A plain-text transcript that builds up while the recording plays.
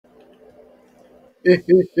Hello,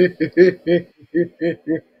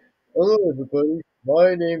 everybody.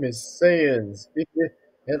 My name is Sans.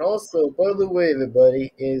 And also, by the way,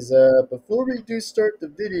 everybody, is before we do start the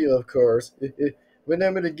video, of course,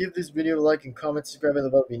 remember to give this video a like and comment, subscribe, and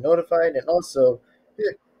about be notified. And also,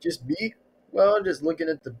 just me, well, I'm just looking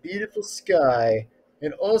at the beautiful sky.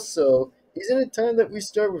 And also, isn't it time that we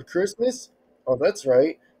start with Christmas? Oh, that's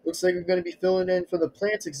right. Looks like we're going to be filling in for the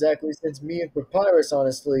plants exactly, since me and Papyrus,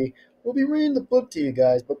 honestly, we'll be reading the book to you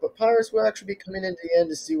guys, but Papyrus will actually be coming in the end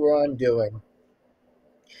to see what I'm doing.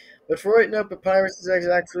 But for right now, Papyrus is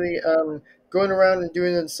actually going around and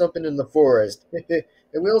doing something in the forest.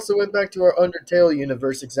 And we also went back to our Undertale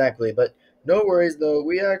universe exactly, but no worries though,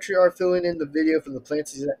 we actually are filling in the video for the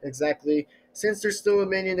plants exactly, since they're still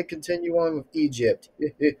remaining to continue on with Egypt.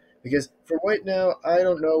 Because for right now, I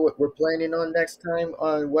don't know what we're planning on next time,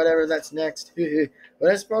 on whatever that's next.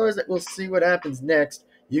 But as far as that, we'll see what happens next.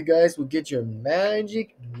 You guys will get your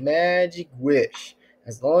magic wish.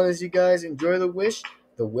 As long as you guys enjoy the wish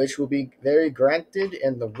will be very granted,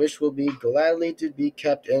 and the wish will be gladly to be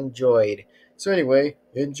kept enjoyed. So anyway,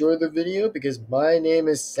 enjoy the video because my name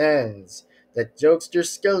is Sans, the jokester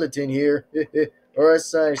skeleton here, or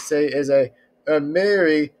as I say, is a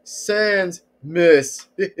Mary Sans Miss.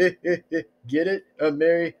 Get it? A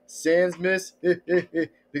Mary Sans Miss?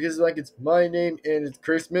 Because like it's my name and it's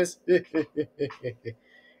Christmas.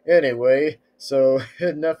 Anyway, so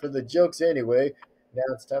enough of the jokes anyway.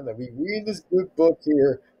 Now it's time that we read this good book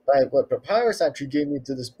here by what Papyrus actually gave me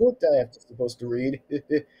to this book that I have to, supposed to read.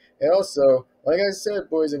 And also, like I said,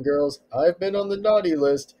 boys and girls, I've been on the naughty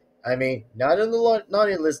list. I mean, not on the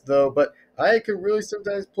naughty list though, but I could really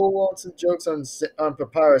sometimes pull on some jokes on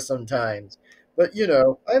Papyrus sometimes. But you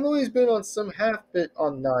know, I've always been on some half bit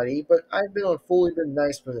on naughty, but I've been on fully been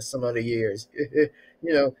nice for some other years.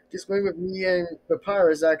 Just went with me and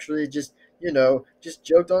Papyrus actually just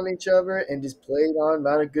joked on each other and just played on a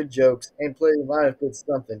lot of good jokes and played a lot of good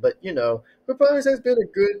something. But Papyrus has been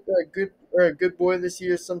a good boy this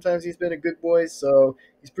year. Sometimes he's been a good boy, so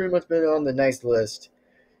he's pretty much been on the nice list.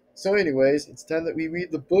 So, anyways, it's time that we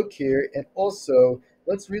read the book here, and also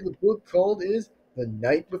let's read the book called is The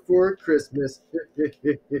Night Before Christmas.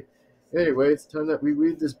 Anyway, it's time that we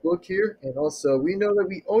read this book here, and also we know that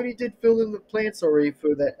we already did fill in the plants already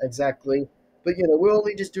for that exactly, but we're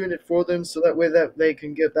only just doing it for them so that way that they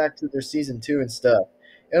can get back to their season 2 and stuff.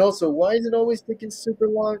 And also, why is it always taking super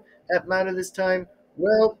long at Mana this time?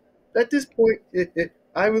 Well, at this point,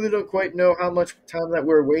 I really don't quite know how much time that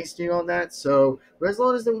we're wasting on that. So, but as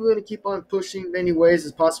long as we're going to keep on pushing many ways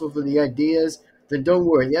as possible for the ideas, then don't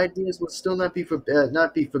worry. The ideas will still not be forbidden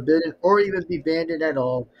or even be banned at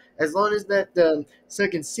all, as long as that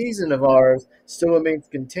second season of ours still remains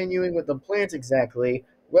continuing with the plants exactly.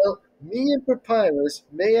 Well, me and Papyrus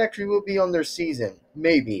may actually will be on their season,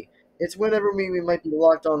 maybe. It's whenever we might be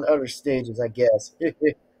locked on other stages, I guess.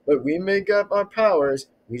 But we may get our powers.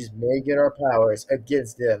 We just may get our powers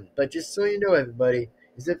against them. But just so you know, everybody,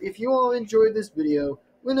 is that if you all enjoyed this video,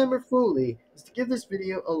 remember fully is to give this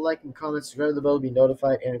video a like and comment, subscribe to the bell to be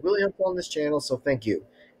notified, and it really helps on this channel, so thank you.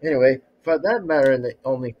 Anyway, for that matter, and the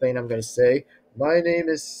only thing I'm going to say, my name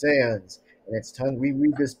is Sans, and it's time we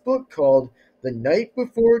read this book called The Night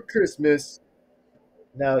Before Christmas.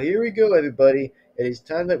 Now, here we go, everybody. It is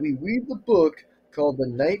time that we read the book called The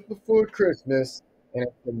Night Before Christmas, and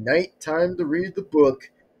it's the night time to read the book.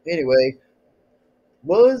 Anyway,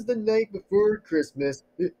 was the night before Christmas.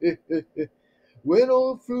 When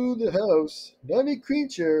all through the house, not a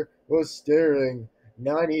creature was stirring,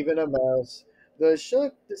 not even a mouse. The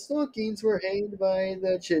stockings were hanged by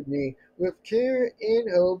the chimney, with care and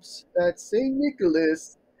hopes that St.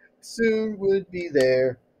 Nicholas soon would be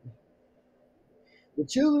there. The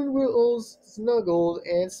children were all snuggled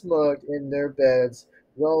and smug in their beds,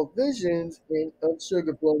 while visions of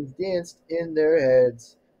sugar plums danced in their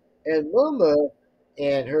heads. And Mama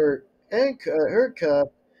and her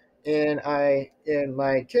cup and I and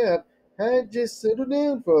my cap had just settled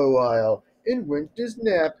down for a while in winter's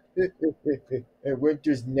nap. In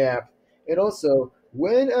winter's nap. And also,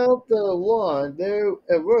 when out the lawn there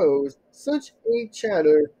arose such a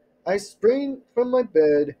chatter, I sprang from my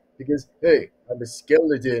bed because, hey, I'm a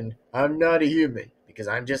skeleton. I'm not a human because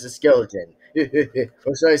I'm just a skeleton.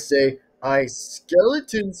 Or should I say, I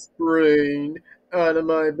skeleton sprained out of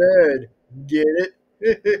my bed. Get it?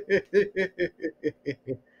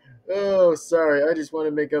 Oh, sorry. I just want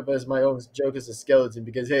to make up as my own joke as a skeleton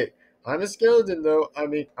because, hey, I'm a skeleton, though. I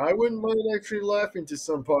mean, I wouldn't mind actually laughing to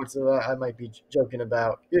some parts of that I might be joking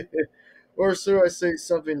about. Or so I say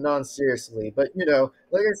something non-seriously. But,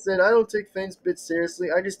 like I said, I don't take things a bit seriously.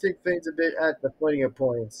 I just take things a bit at the funnier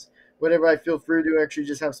points. whenever I feel free to actually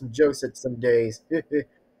just have some jokes at some days.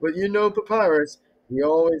 But Papyrus, he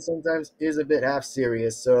always sometimes is a bit half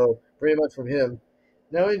serious, so pretty much from him.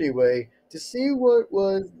 Now, anyway, to see what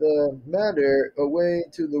was the matter away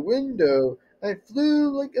to the window, I flew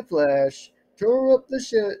like a flash, tore up to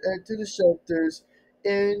the shelters,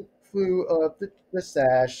 and flew up the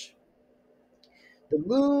sash. The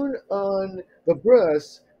moon on the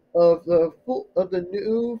breast of the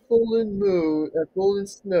new fallen moon, fallen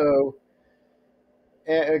snow,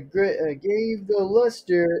 gave the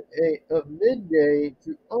luster of midday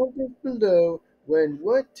to all just below, when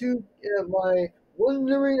what to my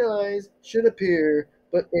wondering eyes should appear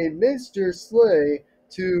but a minster sleigh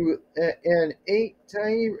to an 8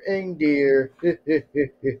 tiny reindeer,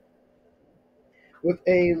 with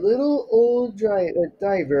a little old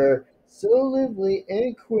diver, so lively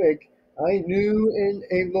and quick, I knew in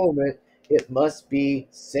a moment it must be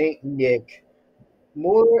Saint Nick,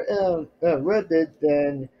 more rapid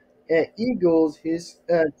than eagles his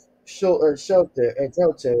shelter and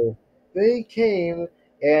telltale. They came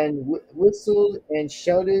and whistled and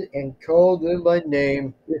shouted and called them by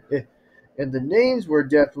name. And the names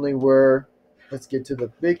were. Let's get to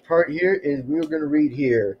the big part here. Is we're going to read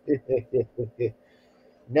here.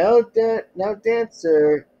 Now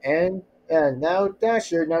Dancer now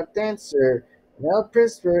Dasher, now Dancer, now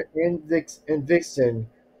Prisper and Vixen,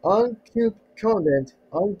 on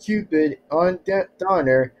on Cupid, on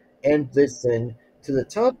Donner, and listen to the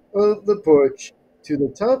top of the porch, to the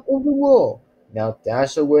top of the wall. Now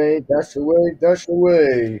dash away, dash away, dash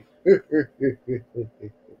away.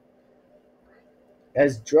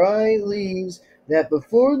 As dry leaves that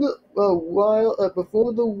before the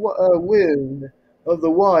wind of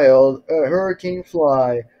the wild hurricane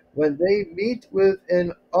fly, when they meet with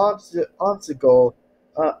an obstacle,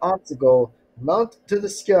 mount to the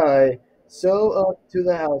sky, so up to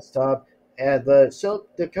the housetop, and the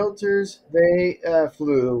shelters they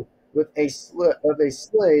flew, with a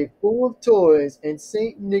sleigh full of toys, and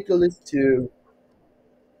Saint Nicholas too.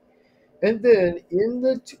 And then in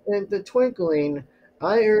the twinkling,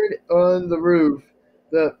 I heard on the roof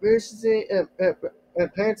the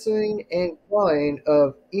panting and crying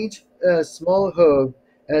of each small hoof,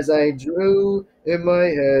 as I drew in my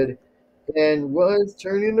head and was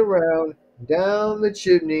turning around down the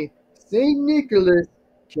chimney. St. Nicholas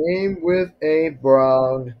came with a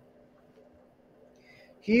brown.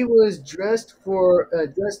 He was dressed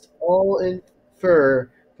all in fur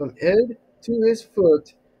from head to his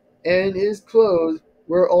foot, and his clothes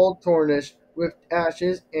were all tarnished with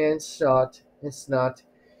ashes and snot.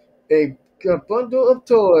 A bundle of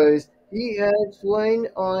toys he had flying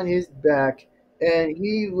on his back, and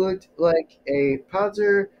he looked like a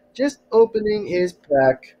potter just opening his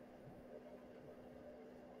pack.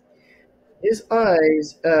 His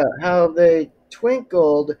eyes, how they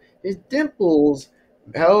twinkled, his dimples,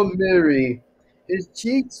 how merry. His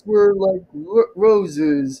cheeks were like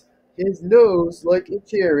roses, his nose like a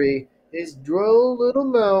cherry, his droll little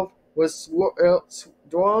mouth was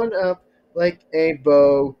drawn up like a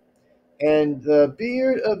bow, and the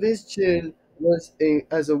beard of his chin was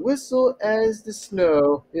as a whistle as the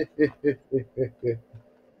snow.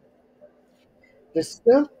 The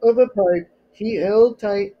stump of a pipe he held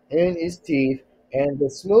tight in his teeth, and the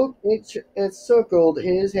smoke encircled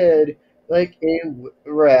his head like a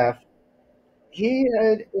raft. He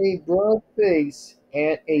had a broad face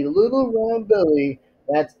and a little round belly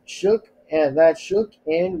that shook, and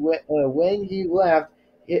when he laughed,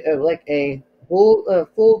 like a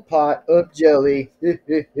full pot of jelly.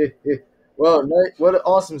 Well, what an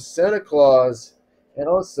awesome Santa Claus! And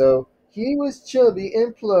also, he was chubby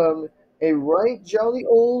and plump, a right jolly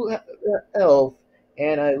old elf,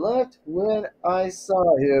 and I laughed when I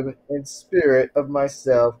saw him in spirit of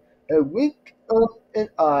myself. A wink of an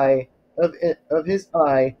eye of his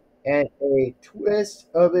eye and a twist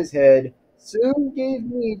of his head soon gave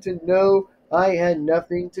me to know I had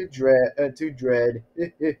nothing to dread.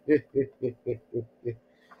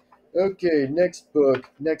 Okay, next book,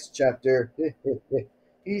 next chapter.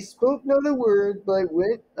 He spoke not a word, but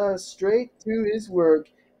went straight to his work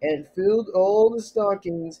and filled all the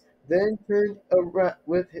stockings, then turned around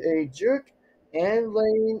with a jerk and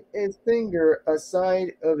laying his finger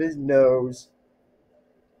aside of his nose,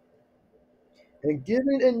 and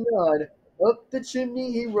giving a nod, up the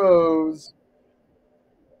chimney he rose.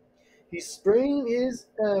 He sprang his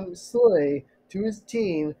sleigh to his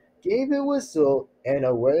team, gave a whistle, and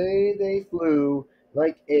away they flew,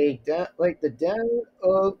 like the down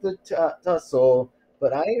of the tussle.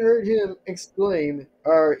 But I heard him exclaim,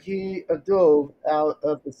 ere he dove out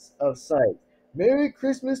of sight, "Merry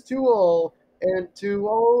Christmas to all! and to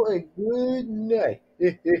all a good night.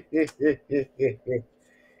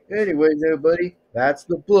 Anyways, everybody, that's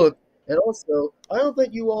the book. And also, I hope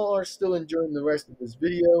that you all are still enjoying the rest of this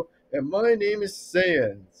video. And my name is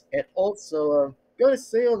Sans. And also, gotta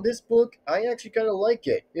say on this book, I actually kind of like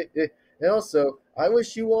it. And also, I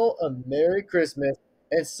wish you all a Merry Christmas.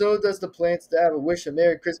 And so does the Plants to have a wish a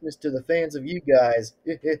Merry Christmas to the fans of you guys.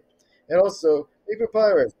 And also, hey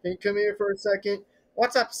Papyrus, can you come here for a second?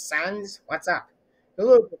 What's up, Sans? What's up?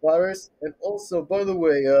 Hello, Papyrus. And also, by the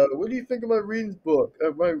way, what do you think of my reading book?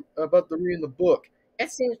 About the reading the book?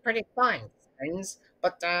 It seems pretty fine, Sans.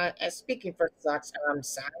 But as speaking for such,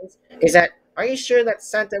 Sans, is that are you sure that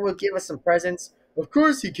Santa will give us some presents? Of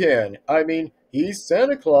course he can. I mean, he's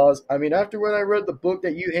Santa Claus. I mean, after when I read the book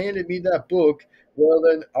that you handed me that book, well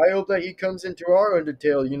then, I hope that he comes into our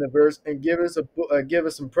Undertale universe and give us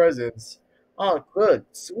some presents. Oh, good,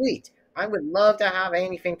 sweet. I would love to have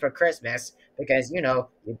anything for Christmas because you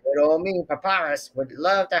good old me, Papyrus, would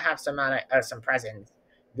love to have some presents.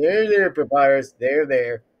 There, there, Papyrus. There,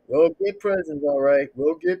 there. We'll get presents, all right.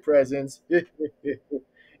 We'll get presents.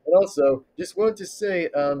 And also, just wanted to say,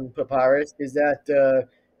 Papyrus, is that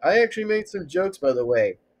I actually made some jokes, by the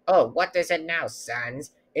way. Oh, what is it now,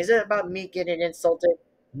 Sans? Is it about me getting insulted?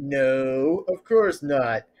 No, of course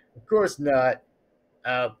not. Of course not.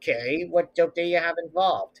 Okay, what joke do you have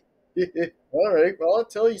involved? All right. Well, I'll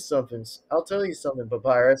tell you something. I'll tell you something,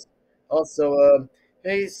 Papyrus. Also,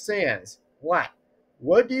 hey, Sans, What?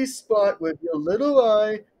 what do you spot with your little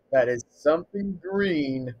eye that is something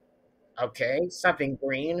green? Okay, something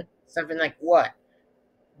green. Something like what?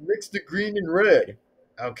 Mix the green and red.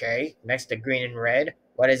 Okay, next to green and red.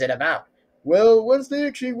 What is it about? Well, once they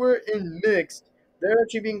actually were in mixed, they're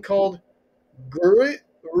actually being called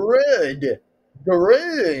red.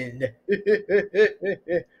 Green.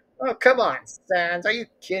 Oh, come on, Sans. Are you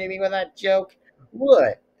kidding me with that joke?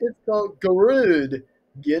 What? It's called Garid.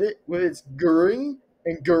 Get it? Well, it's green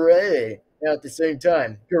and gray at the same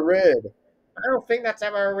time. Garid. I don't think that's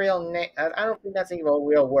ever a real name. I don't think that's even a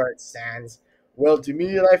real word, Sans. Well, to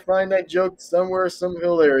me, I find that joke somewhere some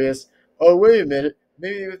hilarious. Oh, wait a minute.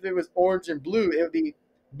 Maybe if it was orange and blue, it would be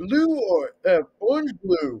blue or orange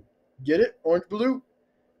blue. Get it? Orange blue.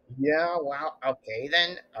 Yeah, well, okay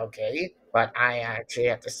then. Okay. But I actually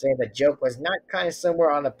have to say the joke was not kind of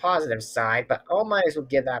somewhere on the positive side, but I might as well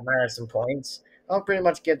give that matter some points. I'll pretty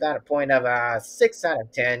much give that a point of 6 out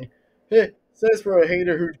of 10. Heh, says for a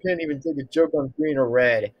hater who can't even take a joke on green or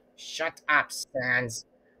red. Shut up, Sans.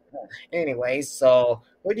 Anyway, so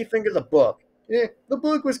what do you think of the book? Yeah, the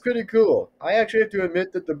book was pretty cool. I actually have to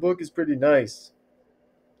admit that the book is pretty nice.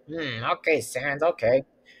 Okay, Sans, okay.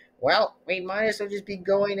 Well, we might as well just be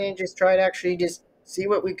going in and just try to actually just see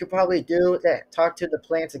what we could probably do to talk to the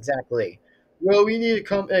plants exactly. Well, we need to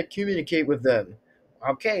come and communicate with them.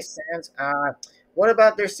 Okay, Sans, what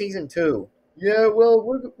about their season 2? Yeah,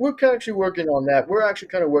 well, we're actually working on that. We're actually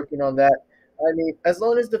kind of working on that. I mean, as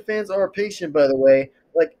long as the fans are patient, by the way,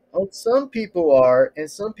 like some people are,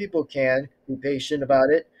 and some people can be patient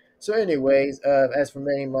about it. So, anyways, as for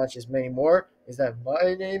many much as many more, is that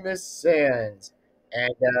my name is Sans,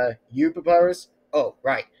 and you, Papyrus. Oh,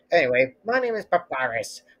 right. Anyway, my name is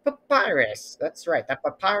Papyrus. Papyrus. That's right, the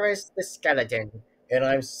Papyrus the skeleton. And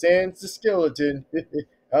I'm Sans the Skeleton.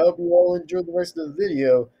 I hope you all enjoyed the rest of the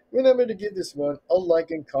video. Remember to give this one a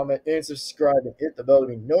like and comment and subscribe and hit the bell to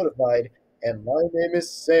be notified. And my name is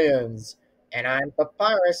Sans. And I'm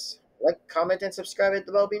Papyrus. Like, comment, and subscribe, hit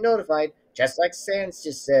the bell, be notified. Just like Sans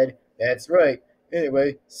just said. That's right.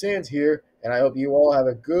 Anyway, Sans here, and I hope you all have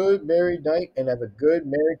a good merry night and have a good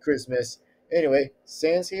merry Christmas. Anyway,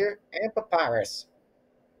 Sans here And Papyrus.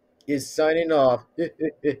 is signing off.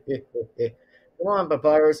 Come on,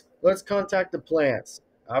 Papyrus, let's contact the plants.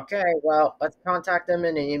 Okay, well, let's contact them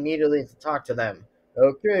and immediately talk to them.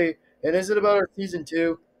 Okay, and is it about our season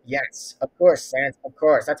 2? Yes, of course, Sans, of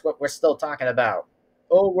course. That's what we're still talking about.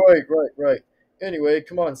 Oh, right, right, right. Anyway,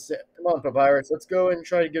 come on, Papyrus. Let's go and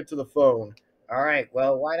try to get to the phone. All right,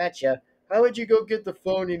 well, why not you? How would you go get the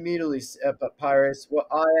phone immediately, Papyrus? Well,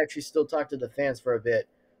 I actually still talk to the fans for a bit.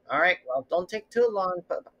 All right, well, don't take too long.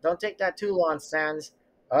 Don't take that too long, Sans.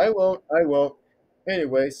 I won't. I won't.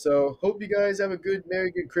 Anyway, so hope you guys have a good,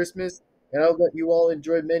 merry, good Christmas, and I hope that you all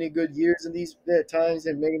enjoy many good years in these times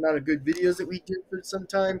and many amount of good videos that we do for some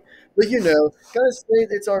time. But gotta say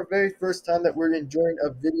it's our very first time that we're enjoying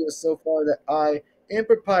a video so far that I and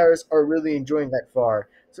Papyrus are really enjoying that far.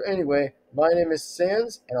 So anyway, my name is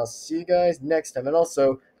Sans, and I'll see you guys next time. And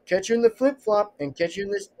also, catch you in the flip flop, and catch you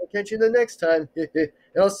the next time. And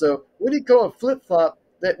also, what do you call a flip flop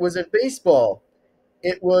that was in baseball?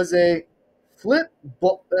 It was a flip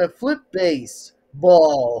base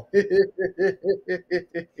ball.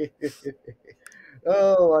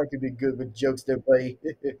 Oh, I could be good with jokes there, buddy.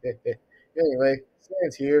 Anyway,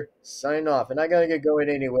 Sans here, sign off, and I gotta get going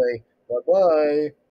anyway. Bye bye.